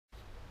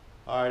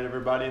Alright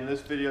everybody, in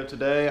this video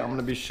today I'm going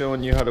to be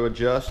showing you how to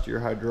adjust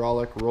your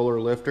hydraulic roller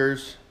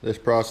lifters. This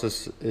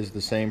process is the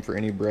same for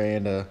any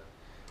brand,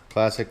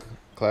 classic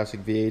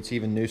V8s,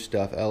 even new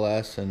stuff,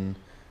 LS and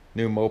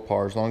new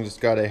Mopar. As long as it's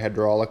got a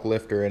hydraulic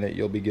lifter in it,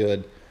 you'll be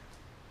good.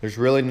 There's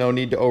really no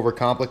need to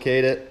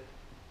overcomplicate it.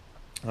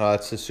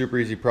 It's a super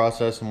easy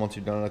process, and once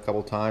you've done it a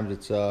couple times,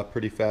 it's a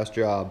pretty fast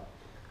job.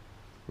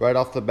 Right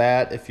off the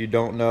bat, if you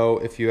don't know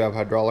if you have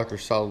hydraulic or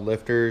solid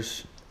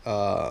lifters,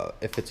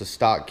 if it's a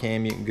stock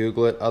cam, you can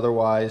Google it.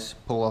 Otherwise,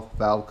 pull off the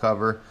valve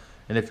cover,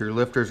 and if your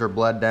lifters are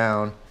bled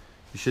down,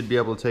 you should be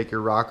able to take your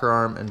rocker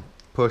arm and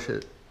push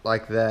it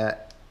like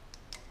that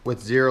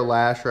with zero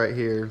lash right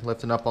here,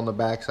 lifting up on the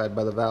backside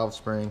by the valve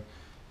spring.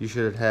 You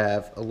should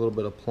have a little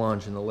bit of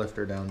plunge in the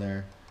lifter down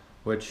there,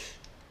 which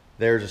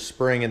there's a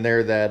spring in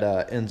there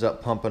that ends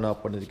up pumping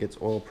up when it gets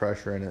oil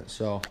pressure in it.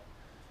 So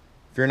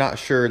if you're not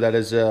sure, that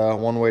is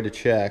one way to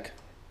check.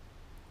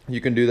 You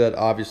can do that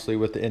obviously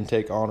with the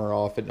intake on or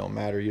off. It don't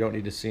matter. You don't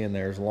need to see in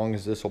there. As long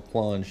as this will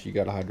plunge, you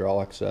got a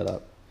hydraulic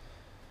setup.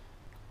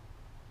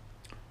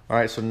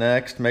 Alright, so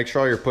next, make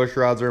sure all your push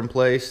rods are in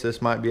place.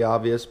 This might be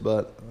obvious,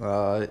 but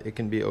it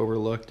can be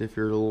overlooked if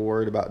you're a little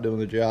worried about doing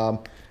the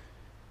job.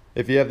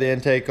 If you have the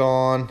intake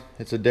on,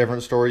 it's a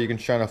different story. You can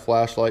shine a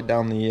flashlight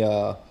down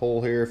the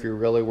hole here if you're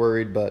really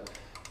worried, but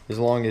as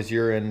long as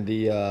you're in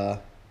the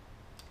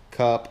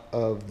cup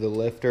of the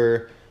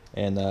lifter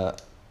and the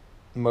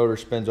motor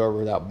spins over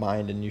without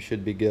binding, you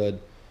should be good.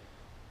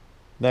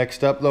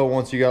 Next up though,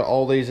 once you got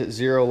all these at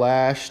zero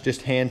lash,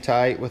 just hand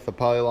tight with the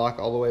poly lock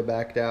all the way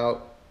backed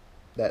out,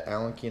 that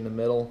Allen key in the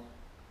middle,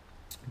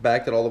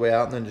 back it all the way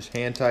out, and then just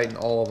hand tighten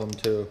all of them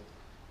to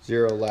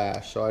zero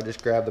lash. So I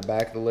just grab the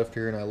back of the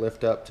lifter and I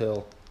lift up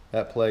till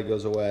that play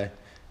goes away,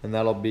 and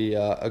that'll be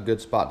a good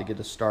spot to get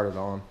us started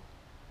on.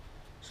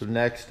 So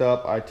next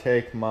up, I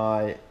take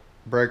my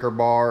breaker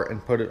bar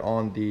and put it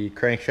on the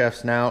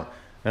crankshaft snout,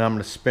 and I'm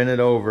going to spin it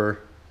over,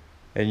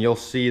 and you'll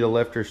see the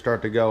lifters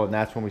start to go, and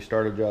that's when we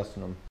start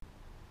adjusting them.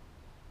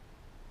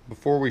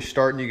 Before we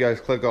start and you guys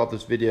click off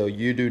this video,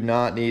 you do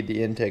not need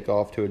the intake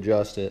off to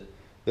adjust it.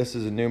 This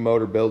is a new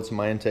motor build, so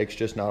my intake's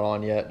just not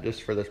on yet,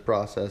 just for this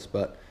process,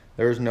 but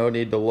there's no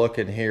need to look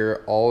in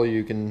here. All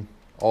you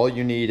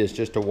need is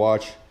just to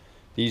watch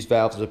these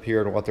valves up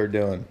here and what they're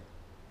doing.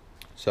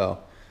 So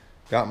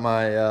got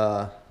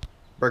my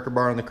breaker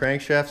bar on the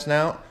crankshaft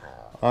snout.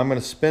 I'm going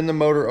to spin the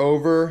motor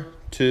over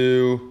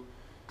to,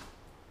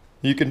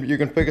 you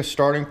can pick a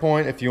starting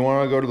point. If you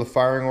want to go to the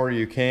firing order,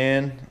 you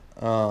can.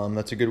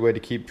 That's a good way to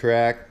keep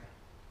track.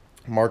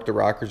 Mark the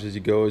rockers as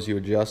you go, as you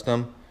adjust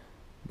them.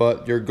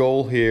 But your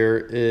goal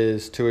here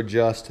is to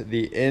adjust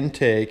the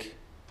intake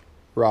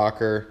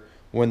rocker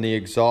when the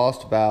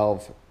exhaust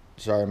valve,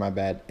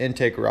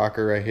 intake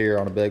rocker right here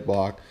on a big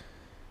block.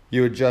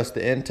 You adjust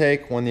the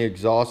intake when the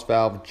exhaust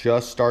valve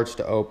just starts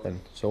to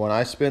open. So when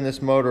I spin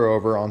this motor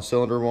over on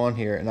cylinder 1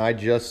 here and I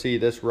just see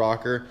this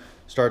rocker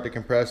start to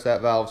compress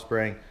that valve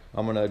spring,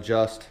 I'm going to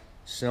adjust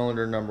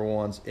cylinder number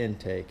 1's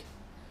intake.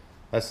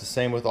 That's the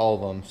same with all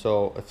of them.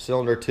 So if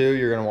cylinder 2,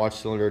 you're going to watch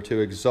cylinder 2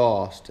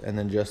 exhaust and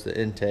then just the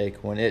intake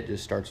when it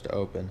just starts to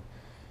open.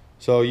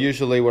 So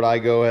usually what I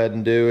go ahead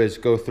and do is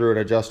go through and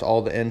adjust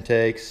all the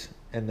intakes,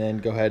 and then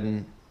go ahead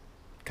and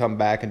come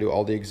back and do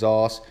all the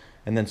exhausts,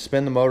 and then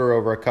spin the motor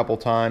over a couple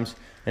times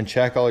and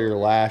check all your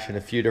lash in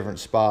a few different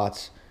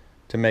spots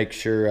to make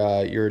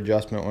sure your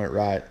adjustment went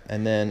right.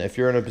 And then if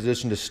you're in a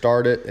position to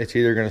start it, it's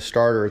either going to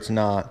start or it's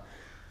not.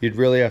 You'd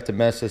really have to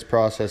mess this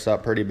process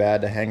up pretty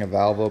bad to hang a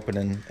valve open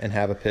and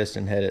have a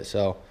piston hit it.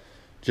 So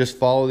just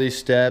follow these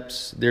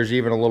steps. There's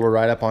even a little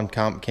write-up on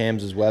Comp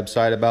Cam's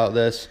website about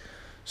this.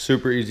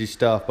 Super easy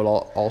stuff, but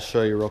I'll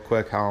show you real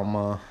quick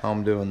how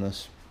I'm doing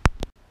this.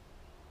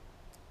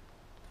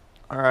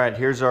 Alright,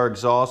 here's our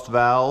exhaust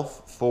valve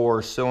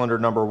for cylinder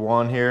number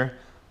 1 here.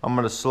 I'm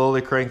going to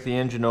slowly crank the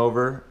engine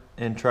over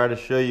and try to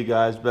show you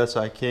guys best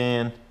I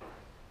can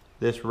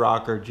this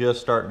rocker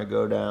just starting to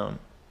go down.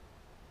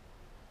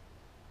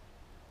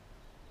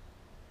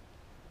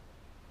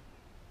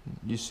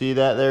 You see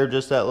that there,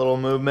 just that little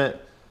movement?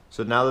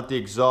 So now that the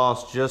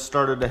exhaust just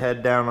started to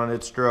head down on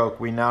its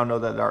stroke, we now know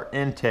that our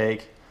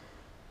intake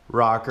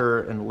rocker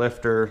and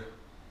lifter,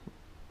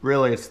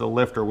 really it's the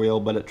lifter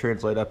wheel, but it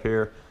translates up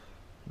here.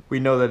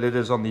 We know that it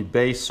is on the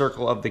base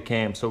circle of the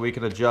cam, so we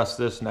can adjust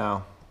this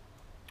now.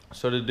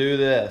 So to do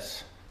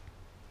this,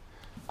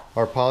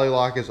 our poly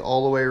lock is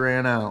all the way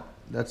ran out.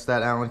 That's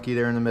that Allen key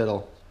there in the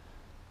middle.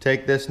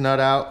 Take this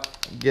nut out,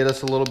 get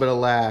us a little bit of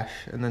lash,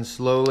 and then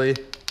slowly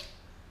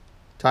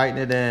tighten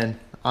it in.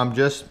 I'm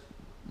just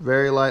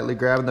very lightly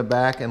grabbing the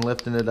back and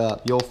lifting it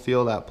up. You'll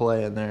feel that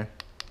play in there.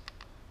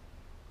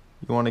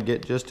 You want to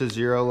get just to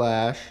zero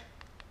lash,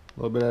 a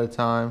little bit at a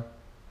time,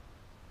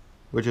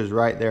 which is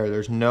right there.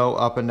 There's no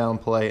up and down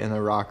play in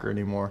the rocker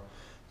anymore.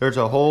 There's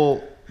a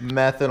whole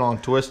method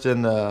on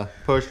twisting the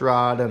push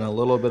rod and a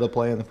little bit of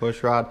play in the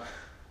push rod.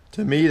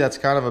 To me, that's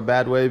kind of a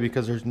bad way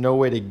because there's no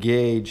way to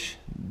gauge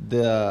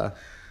the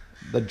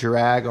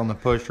drag on the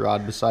push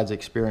rod besides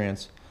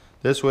experience.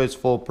 This way it's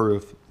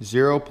foolproof.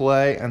 Zero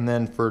play, and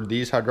then for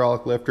these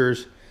hydraulic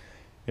lifters,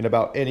 in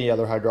about any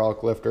other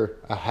hydraulic lifter.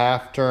 A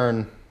half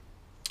turn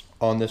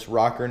on this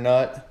rocker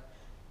nut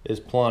is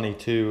plenty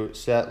to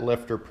set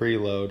lifter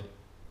preload.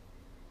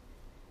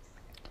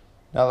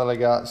 Now that I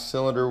got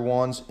cylinder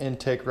 1's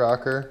intake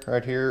rocker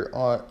right here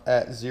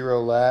at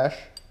 0 lash,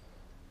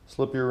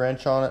 slip your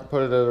wrench on it,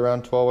 put it at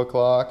around 12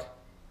 o'clock,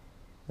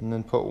 and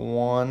then put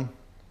 1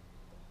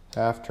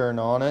 half turn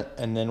on it,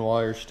 and then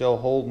while you're still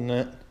holding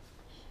it,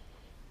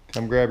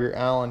 come grab your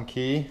Allen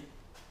key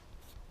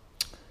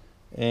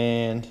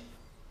and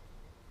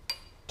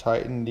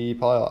tighten the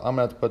poly. I'm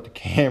gonna have to put the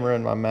camera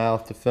in my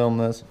mouth to film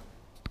this.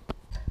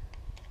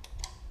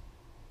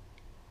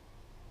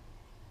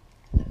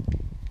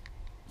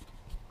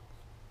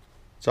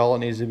 That's all it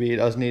needs to be. It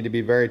doesn't need to be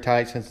very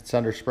tight since it's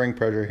under spring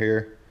pressure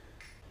here.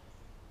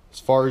 As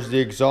far as the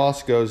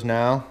exhaust goes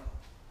now,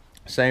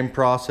 same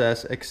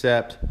process,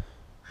 except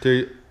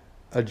to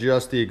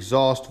adjust the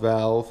exhaust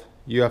valve,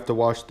 you have to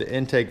watch the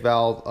intake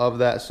valve of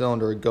that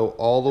cylinder go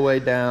all the way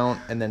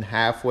down and then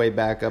halfway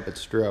back up at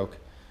stroke.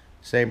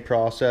 Same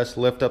process,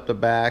 lift up the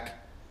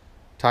back,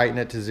 tighten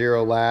it to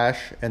 0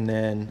 lash, and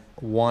then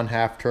 1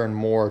 half turn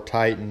more,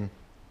 tighten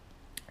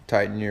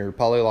your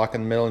poly lock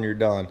in the middle, and you're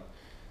done.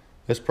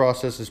 This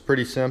process is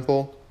pretty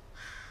simple.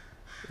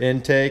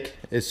 Intake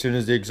as soon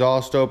as the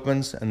exhaust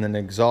opens, and then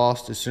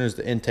exhaust as soon as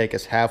the intake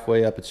is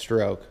halfway up at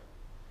stroke.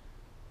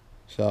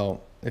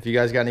 So if you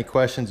guys got any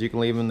questions, you can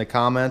leave them in the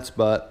comments,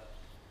 but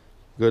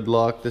good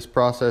luck. This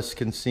process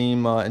can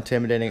seem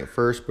intimidating at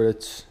first, but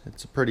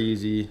it's a pretty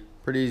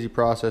easy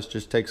process,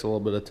 just takes a little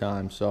bit of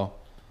time. So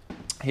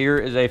here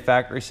is a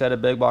factory set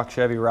of big block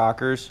Chevy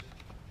rockers.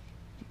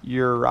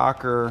 Your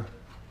rocker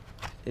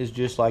is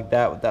just like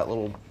that with that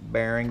little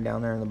bearing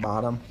down there in the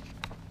bottom.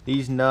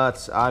 These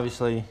nuts,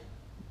 obviously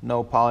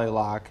no poly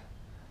lock.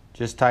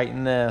 Just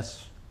tighten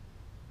this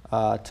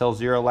till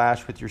 0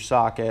 lash with your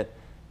socket,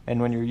 and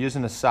when you're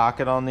using a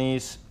socket on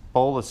these,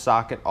 pull the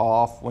socket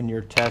off when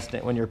you're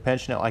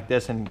pinching it like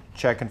this and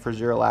checking for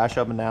 0 lash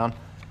up and down.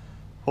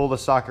 Pull the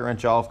socket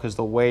wrench off, because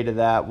the weight of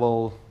that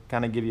will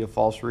kind of give you a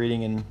false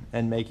reading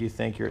and make you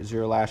think you're at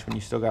 0 lash when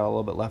you still got a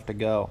little bit left to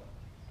go.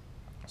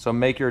 So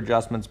make your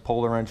adjustments,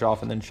 pull the wrench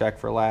off, and then check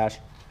for lash.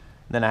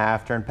 And then a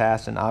half turn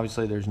pass, and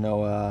obviously there's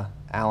no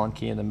Allen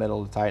key in the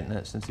middle to tighten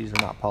it since these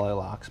are not poly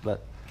locks.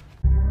 But